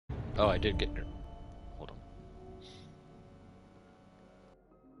Oh, I did get... Hold on.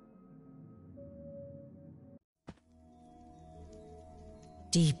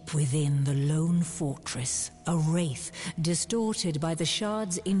 Deep within the lone fortress, a wraith, distorted by the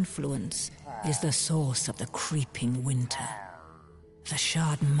shard's influence, is the source of the creeping winter. The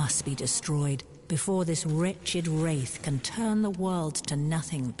shard must be destroyed before this wretched wraith can turn the world to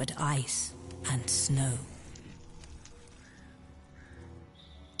nothing but ice and snow.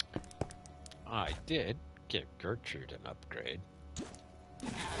 I did get Gertrude an upgrade.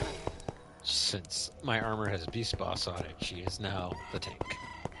 Since my armor has Beast Boss on it, she is now the tank.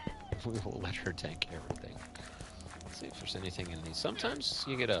 We will let her tank everything. Let's see if there's anything in these. Sometimes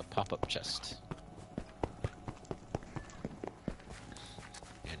you get a pop-up chest.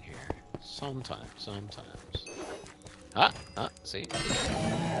 In here. Sometimes. See?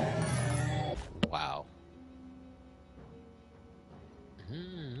 Wow.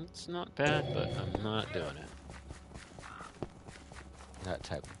 It's not bad, but I'm not doing it. That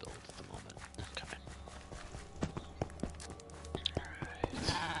type of build at the moment. Okay.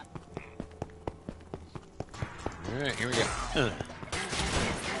 Alright, here we go.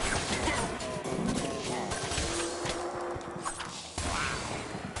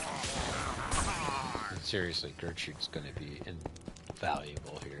 Seriously, Gertrude's going to be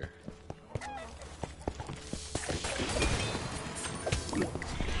invaluable here.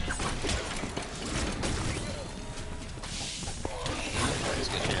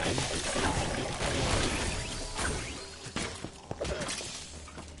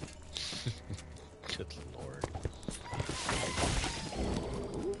 Good lord.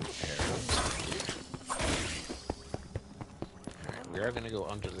 Alright, we are going to go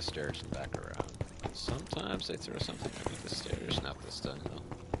under the stairs and back around. Sometimes they throw something under the stairs. Not this time, though.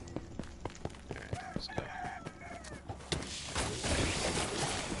 Alright, let's go.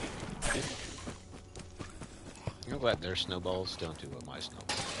 You know what? Their snowballs don't do what my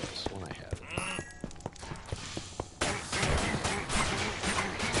snowballs does when I have it.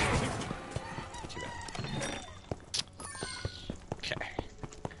 Too bad. Okay.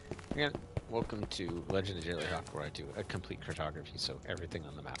 Again, welcome to Legend of Jellyhawk, where I do a complete cartography, so everything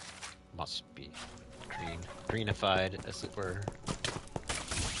on the map must be greenified, as it were.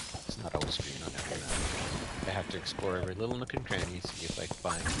 It's not always green on every map. I have to explore every little nook and cranny, see if I can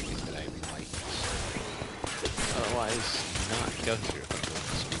find anything that I really like. Otherwise, not go through if I'm doing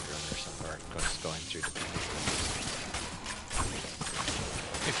a speedrun or something, or just going through the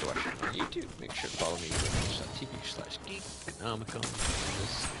If you're watching on YouTube, make sure to follow me at twitch.tv/Geekanomicon.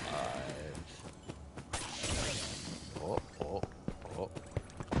 This live.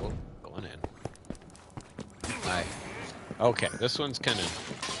 Going in. Okay, this one's kind of...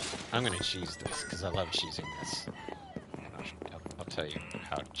 I'm going to cheese this, because I love cheesing this. I'll tell you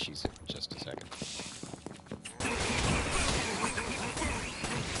how to cheese it in just a second.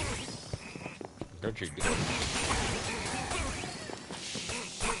 Gertrude, get over.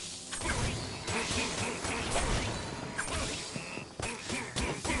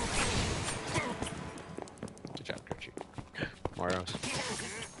 Good job, Gertrude. More arrows.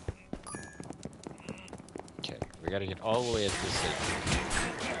 Okay, we gotta get all the way at this side.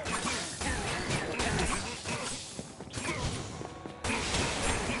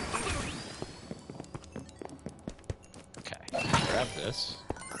 Okay, grab this.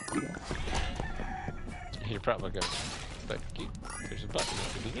 You're probably going, but there's a button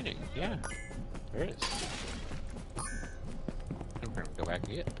at the beginning. Yeah, there is. I'm going to go back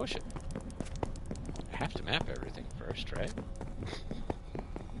and push it. I have to map everything first, right?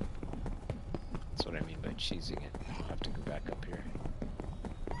 That's what I mean by cheesing it. I'll have to go back up here.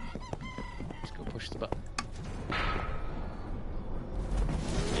 Let's go push the button.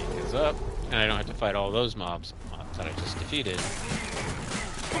 It goes up, and I don't have to fight all those mobs that I just defeated.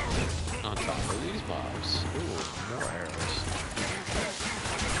 On top of these mobs. Ooh, more arrows.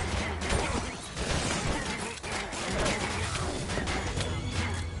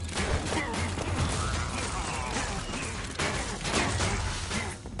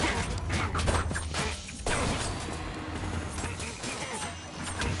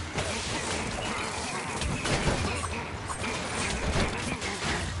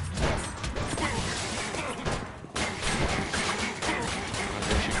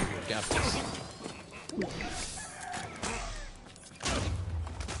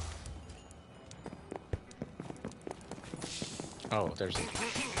 Oh, there's a...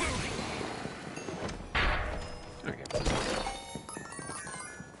 Okay.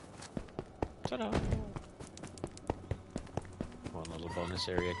 Ta-da! One little bonus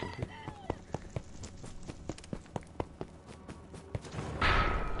area complete.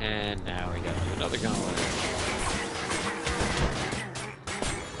 And now we got another gauntlet.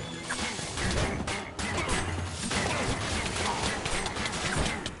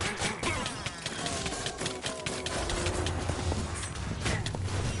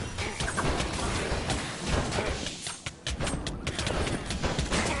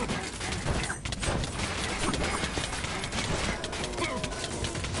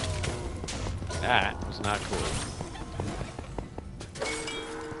 That was not cool.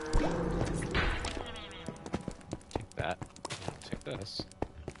 Take that. I'll take this.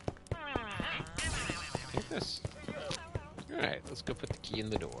 Take this. Alright, let's go put the key in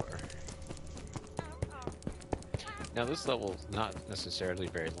the door. Now this level's not necessarily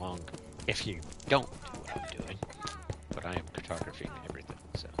very long if you don't do what I'm doing. But I am cartographying everything,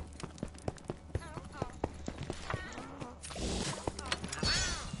 so.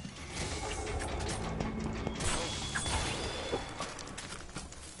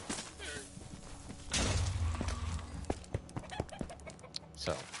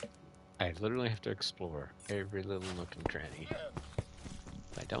 So, I literally have to explore every little nook and cranny.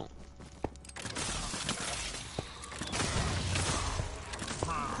 If I don't.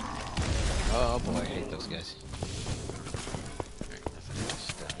 Oh boy, I hate those guys. Alright, nothing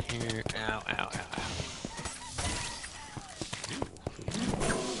else down here. Ow, ow, ow, ow.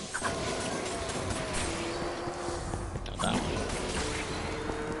 Not that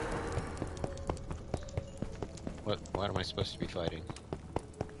one. What am I supposed to be fighting?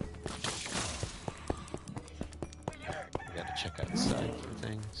 Gotta check outside for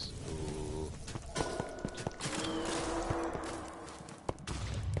things. Ooh.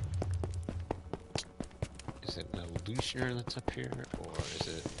 Is it an illusioner that's up here, or is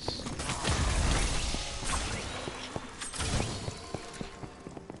it...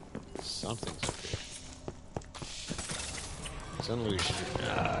 something's up here. It's an illusioner.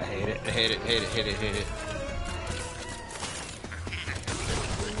 Ah, I hate it, I hate it, hate it, hate it, hate it.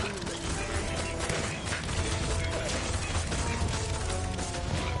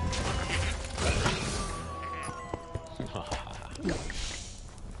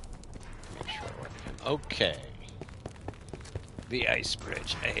 Okay. The ice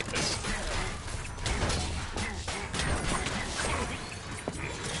bridge. I hate this.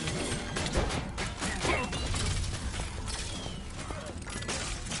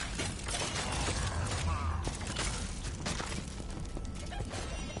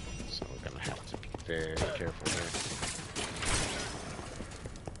 So we're gonna have to be very careful here.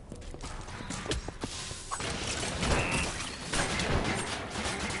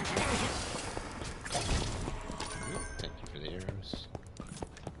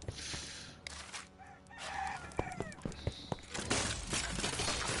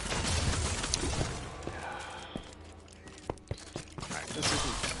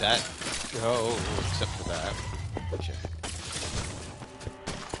 That go except for that. Check.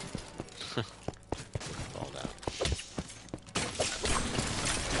 Fall down.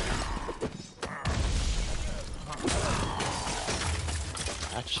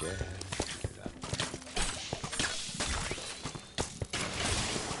 Gotcha.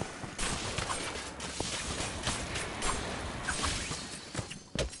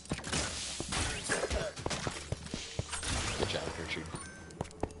 Good job, Gertrude.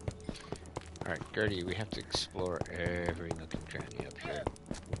 Alright, Gertie, we have to explore every nook and cranny up here.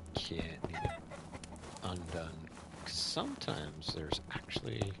 We can't leave it undone. 'Cause sometimes there's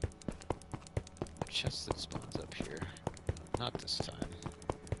actually a chest that spawns up here. Not this time.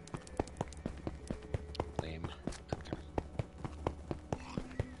 Lame. Okay.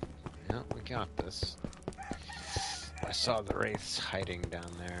 Yeah, we got this. I saw the wraiths hiding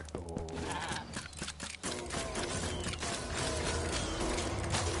down there. Oh.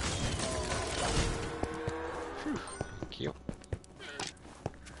 Cute.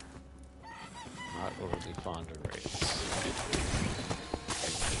 Not overly fond of wraiths.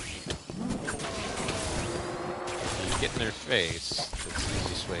 When you get in their face, that's the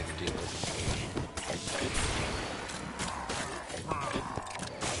easiest way to deal with them.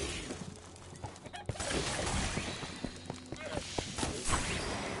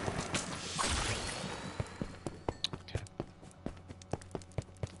 Okay.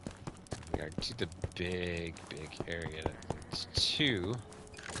 We are to the big area there. It's two.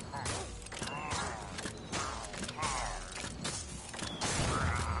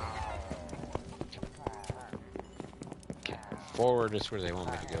 Okay. Forward is where they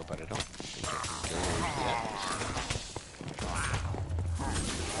want me to go, but I don't think I can go yet.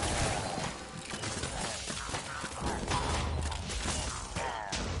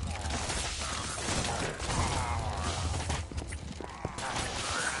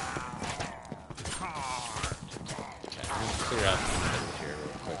 clear out the middle here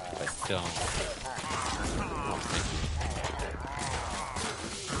real quick. If I don't, oh, thank you.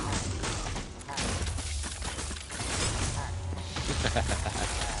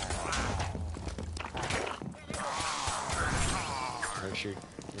 Richard,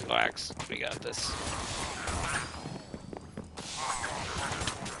 relax. We got this.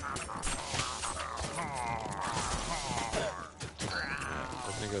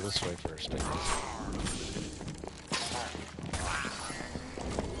 Let me go this way first, I guess.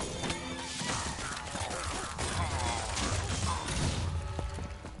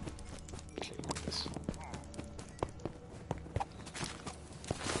 Okay, this.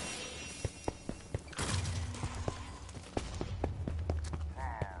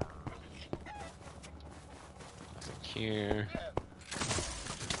 Nothing here.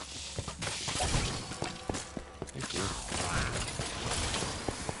 Thank you.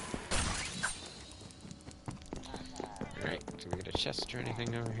 Alright, do we get a chest or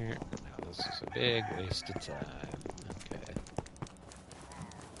anything over here? No, this is a big waste of time. Okay.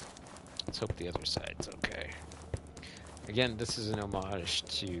 Let's hope the other side's okay. Again, this is an homage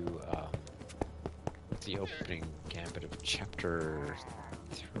to the opening gambit of Chapter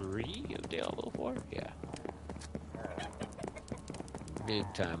 3 of Diablo 4? Yeah. Big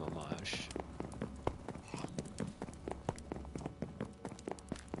time homage.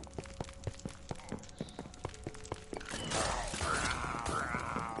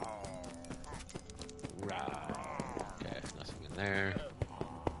 Okay, nothing in there.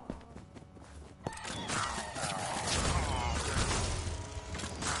 I'm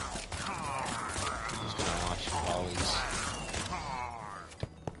just gonna watch volleys.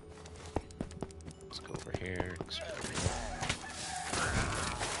 Let's go over here. Explore.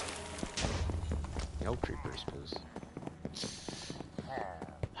 No creepers, please.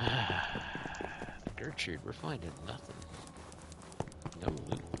 Gertrude, we're finding nothing. No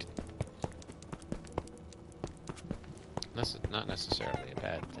loot. That's not necessarily a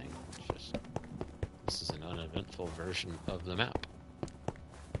bad thing. It's just this is an uneventful version of the map.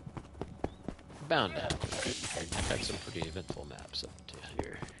 Bound to happen. I've had some pretty eventful maps up to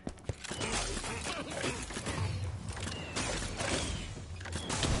here.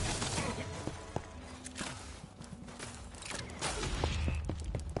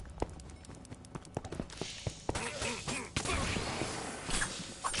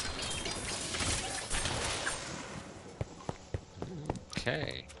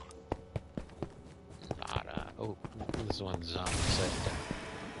 Okay. Oh, this one zombie said,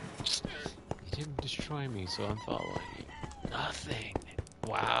 "You didn't destroy me, so I'm following you." Nothing.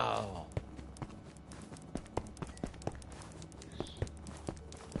 Wow.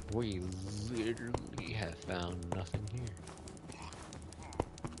 We literally have found nothing here.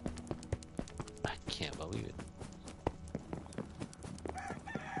 I can't believe it.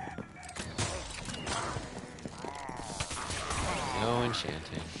 No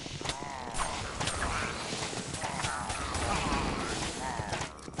enchanting.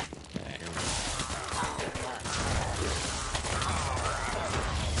 Okay.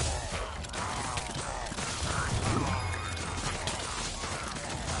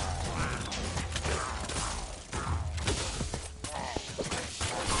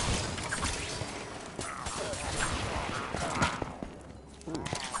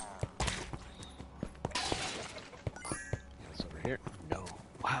 It's over here. No.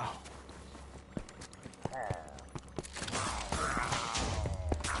 Wow.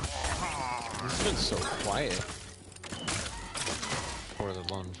 This has been so quiet for the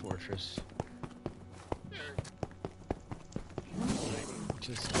Lone Fortress.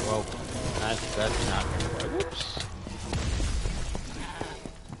 Just, well, that's not gonna work. Whoops.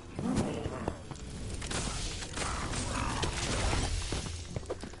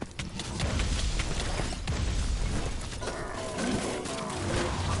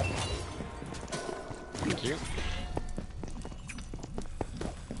 Thank you.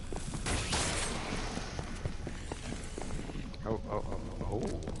 Oh.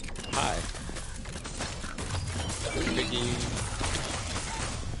 Hi. Piggy.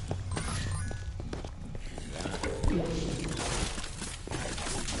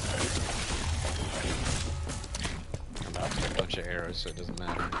 I'm about to get a bunch of arrows, so it doesn't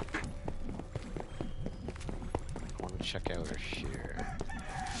matter. I want to check out her shear.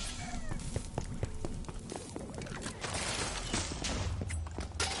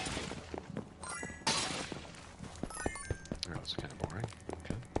 Oh, it's kind of boring.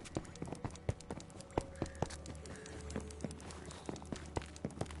 Okay.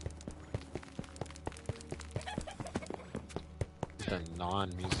 The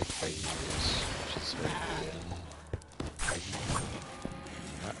non-music players, which is very good.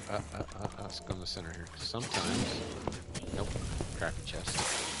 Let's go in the center here. Sometimes. Nope. Crappy chest.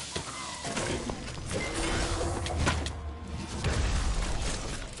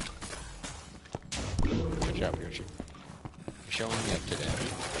 Good job, Yoshi. You're showing me up today.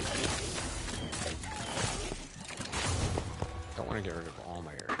 Don't want to get rid of all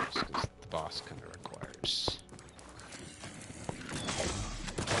my arrows because the boss kind of requires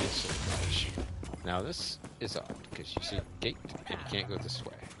quite so much. Now this is odd because you see gate and you can't go this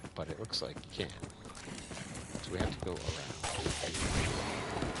way, but it looks like you can. So we have to go around.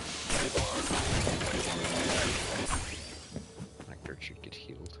 Like Gertrude get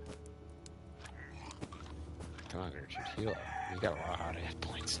healed. Come on, Gertrude, heal up. You got a lot of hit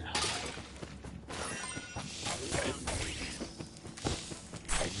points now.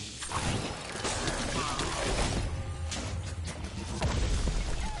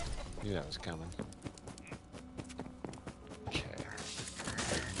 Knew that was coming. Okay.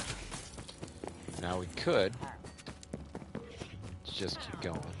 Now we could just keep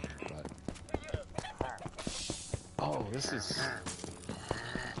going, but oh, this is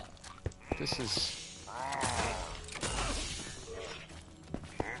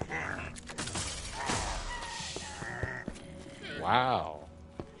wow.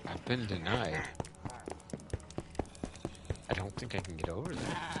 I've been denied. I don't think I can get over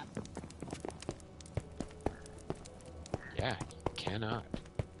that. Yeah, you cannot.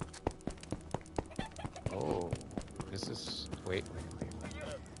 Oh, this is... Wait.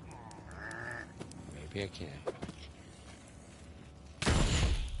 Maybe I can.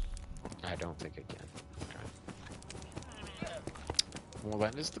 I don't think I can. Okay. Well,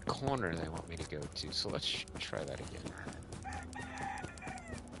 that is the corner they want me to go to, so let's try that again.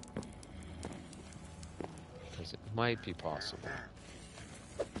 Because it might be possible.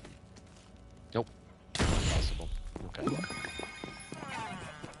 Nope. Not possible. Okay.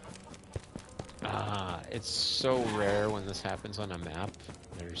 It's so rare when this happens on a map.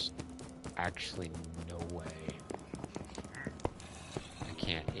 There's actually no way. I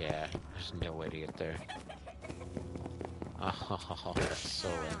can't, yeah. There's no way to get there. Oh, that's so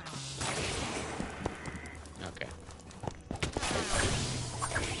lame. Okay.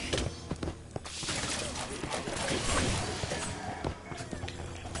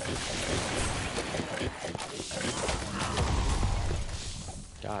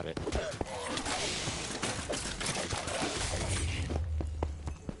 Got it.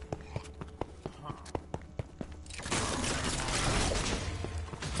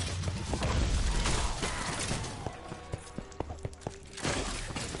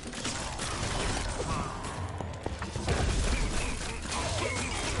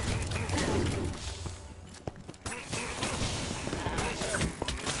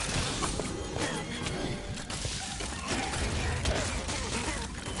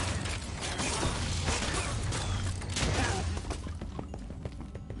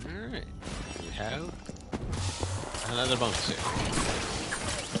 Another bonus here.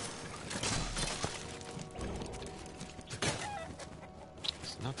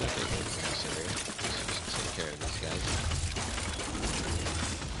 It's not that big of a bonus area. Let's just take care of these guys.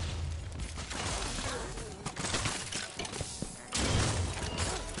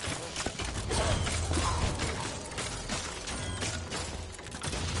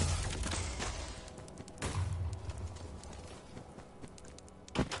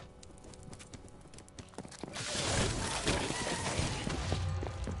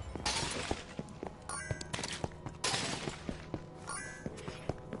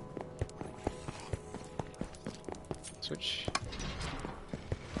 Switch.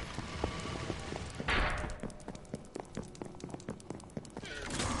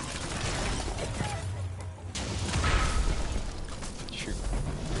 Shoot.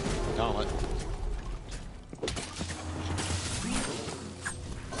 Gauntlet.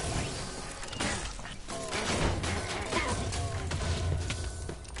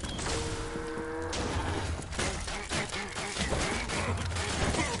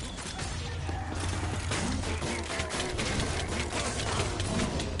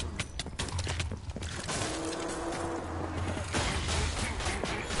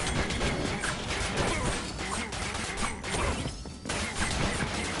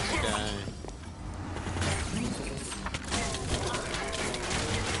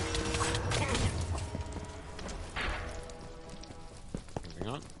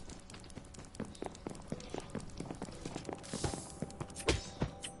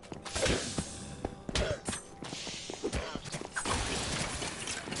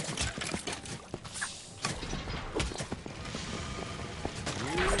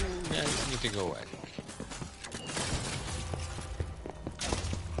 To go away.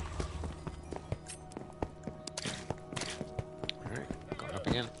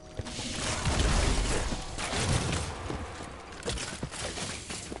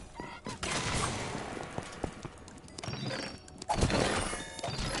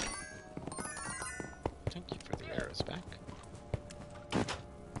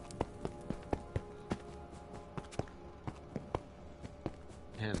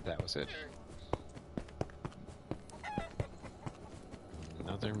 And that was it.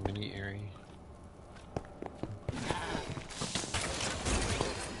 Another mini area.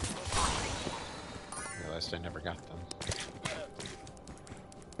 Realized I never got them.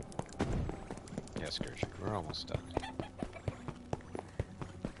 Yeah, Scourge, we're almost done.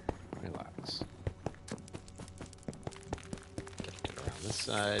 Relax. Get around this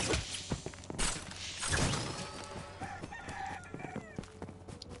side.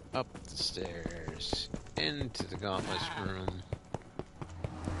 Up the stairs. Into the Gauntlet's room.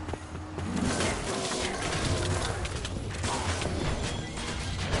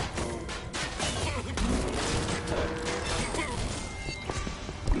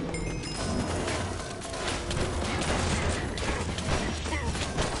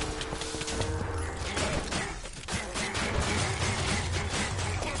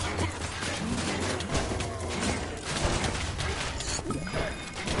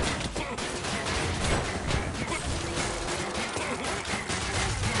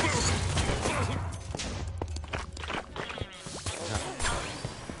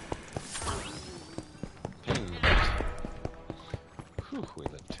 We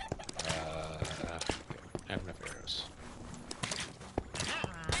lived. I have enough arrows.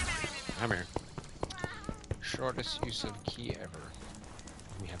 I'm here. Shortest use of key ever.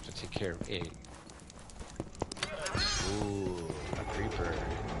 We have to take care of A. Ooh, a creeper.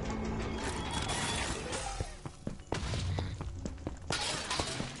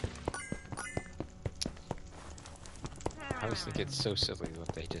 I always think it's so silly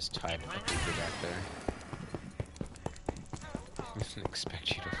that they just tied a creeper back there. I didn't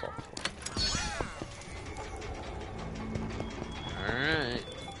expect you to fall for it. Alright.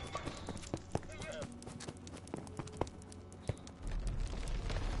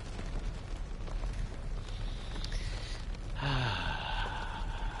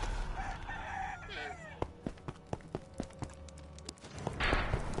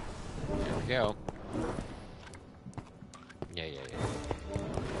 There we go. Yeah.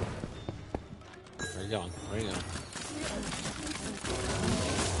 Where are you going? Where are you going?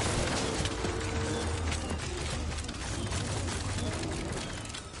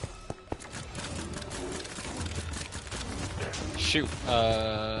 Shoot,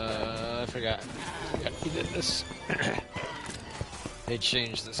 I forgot we did this. They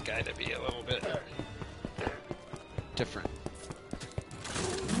changed this guy to be a little bit different.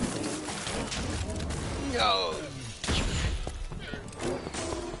 No!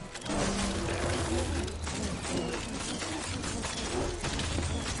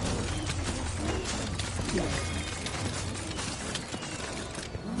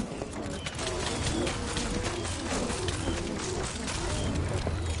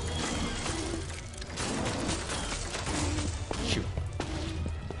 Shoot.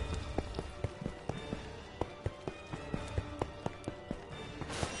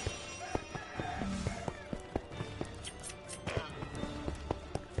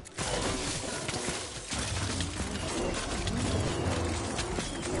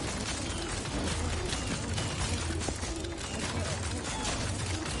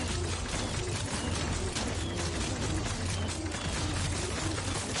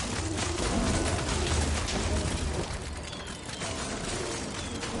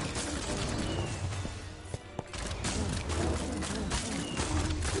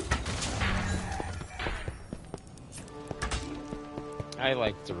 I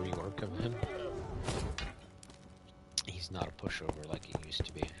like the rework of him. He's not a pushover like he used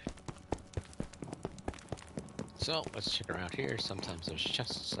to be. So, let's check around here. Sometimes there's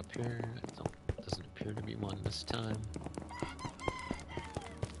chests up here. Doesn't appear to be one this time.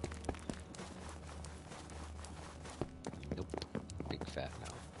 Nope. Big fat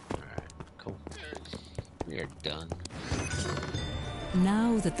no. Alright, cool. We are done.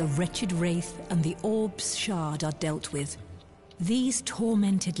 Now that the wretched Wraith and the Orb's shard are dealt with, these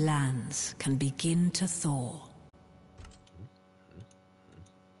tormented lands can begin to thaw.